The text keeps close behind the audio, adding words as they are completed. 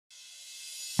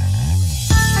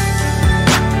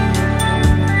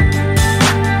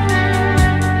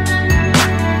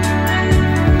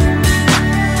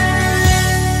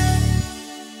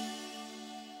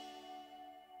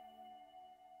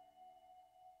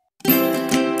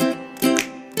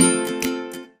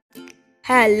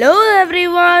Hello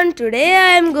everyone, today I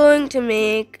am going to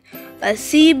make a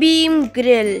Seabeam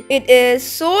grill. It is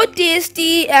so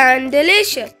tasty and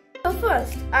delicious. So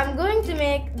first I am going to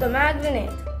make the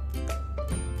marinade.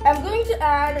 I am going to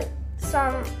add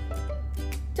some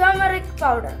turmeric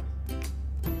powder.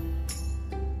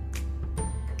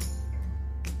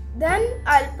 Then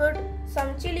I'll put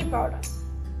some chili powder.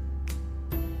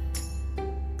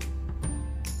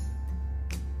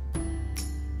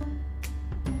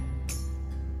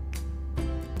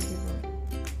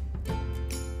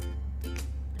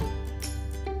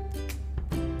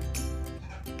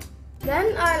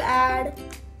 Then I'll add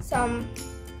some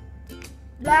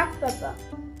black pepper.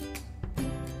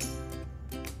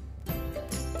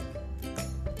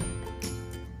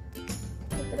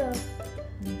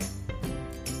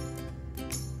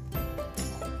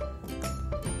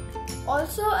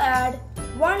 Also add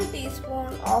 1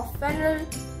 teaspoon of fennel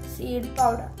seed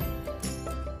powder.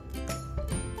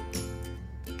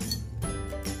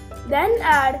 Then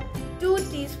add 2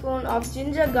 teaspoons of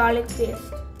ginger garlic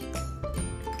paste.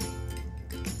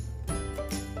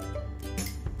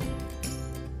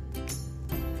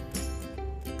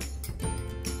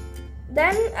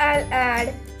 Then I'll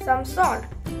add some salt.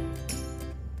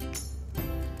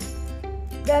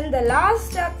 Then the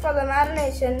last step for the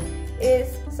marination is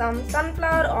some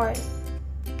sunflower oil.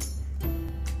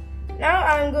 Now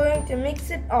I'm going to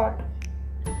mix it all.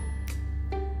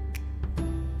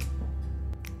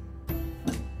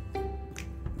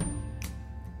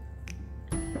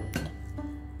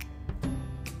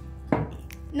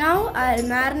 Now I'll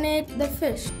marinate the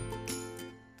fish.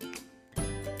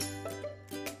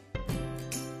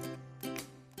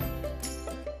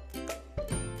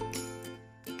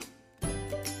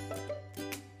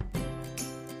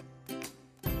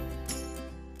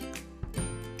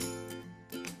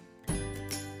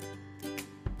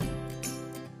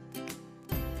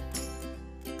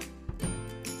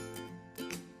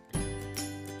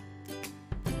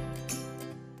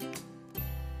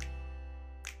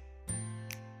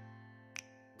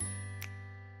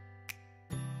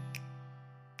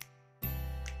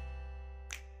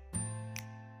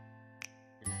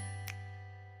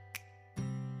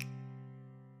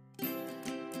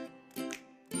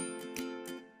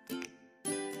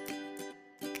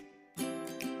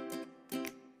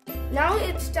 Now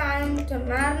it's time to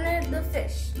marinate the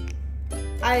fish.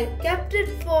 I kept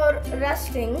it for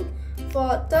resting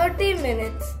for 30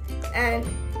 minutes and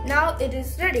now it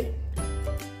is ready.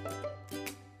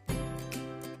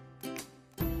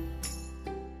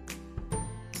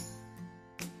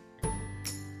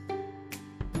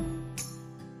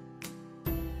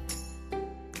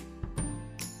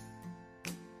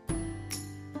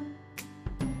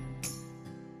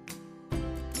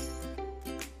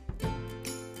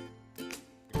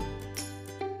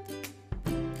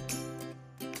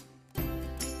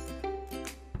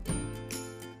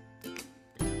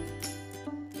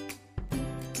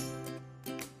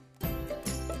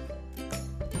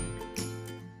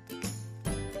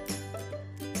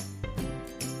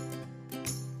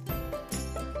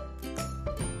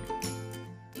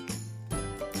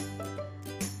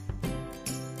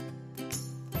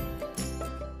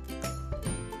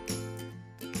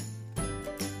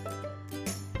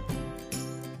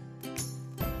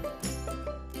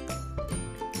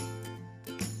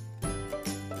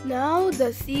 Now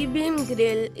the Seabeam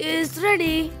grill is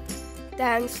ready.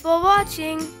 Thanks for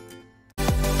watching.